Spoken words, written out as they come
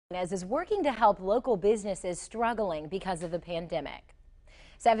Is working to help local businesses struggling because of the pandemic.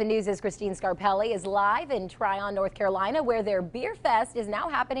 7 News' Christine Scarpelli is live in Tryon, North Carolina, where their beer fest is now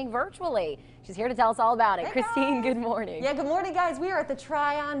happening virtually. She's here to tell us all about it. Hey Christine, guys. good morning. Yeah, good morning, guys. We are at the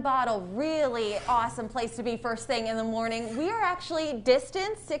Tryon Bottle. Really awesome place to be first thing in the morning. We are actually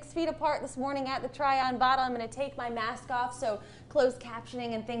distanced 6 feet apart this morning at the Tryon Bottle. I'm going to take my mask off so closed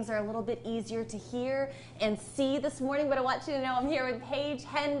captioning and things are a little bit easier to hear and see this morning. But I want you to know I'm here with Paige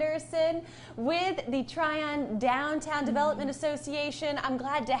Henderson with the Tryon Downtown Development Association. I'm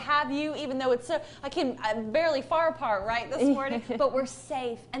glad to have you, even though it's so, I'm barely far apart, right, this morning, but we're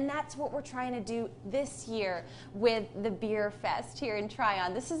safe. And that's what we're trying to do this year with the Beer Fest here in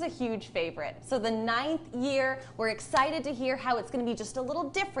Tryon. This is a huge favorite. So the 9th year, we're excited to hear how it's going to be just a little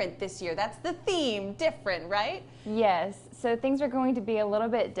different this year. That's the theme, different, right? Yes, so things are going to be a little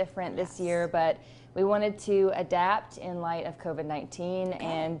bit different this year, but we wanted to adapt in light of COVID-19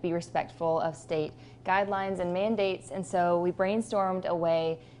 and be respectful of state guidelines and mandates, and so we brainstormed a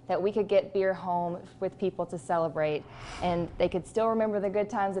way that we could get beer home with people to celebrate, and they could still remember the good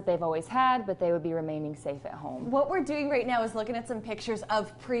times that they've always had, but they would be remaining safe at home. What we're doing right now is looking at some pictures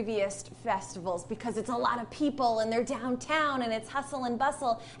of previous festivals because it's a lot of people and they're downtown and it's hustle and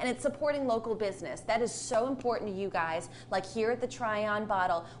bustle and it's supporting local business. That is so important to you guys. Like here at the Tryon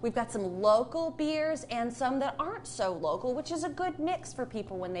Bottle, we've got some local beers and some that aren't so local, which is a good mix for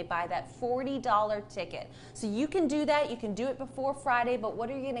people when they buy that $40 ticket. So you can do that. You can do it before Friday, but what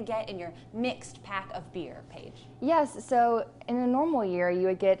are you going to get in your mixed pack of beer, Paige? Yes, so in a normal year you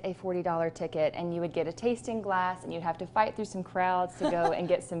would get a $40 ticket and you would get a tasting glass and you'd have to fight through some crowds to go and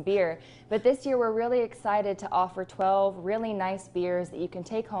get some beer. But this year we're really excited to offer 12 really nice beers that you can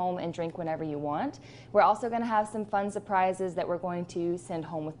take home and drink whenever you want. We're also going to have some fun surprises that we're going to send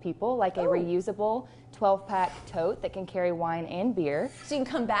home with people, like a reusable 12-pack tote that can carry wine and beer. So you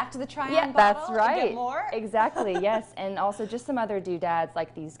can come back to the Tryon Bottle that's right. and get more? Exactly, yes. And also just some other doodads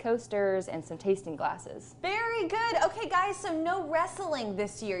like these coasters and some tasting glasses. Very good. Okay, guys, so no wrestling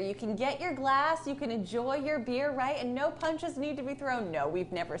this year. You can get your glass, you can enjoy your beer, right? And no punches need to be thrown. No,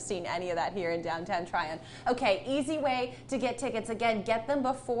 we've never seen any of that here in downtown Tryon. Okay, easy way to get tickets. Again, get them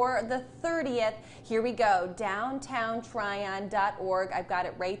before the 30th. Here we go, downtowntryon.org. I've got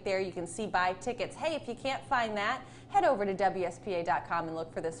it right there. You can see buy tickets. Hey, if you can't find that, head over to WSPA.com and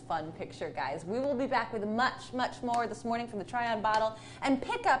look for this fun picture, guys. We will be back with much, much more this morning from the Tryon Bottle. And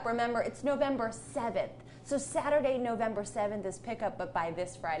pickup, remember, it's November 7th. So Saturday, November 7th is pickup, but by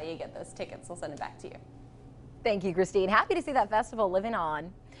this Friday, you get those tickets. We'll send it back to you. Thank you, Christine. Happy to see that festival living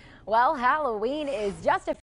on. Well, Halloween is just a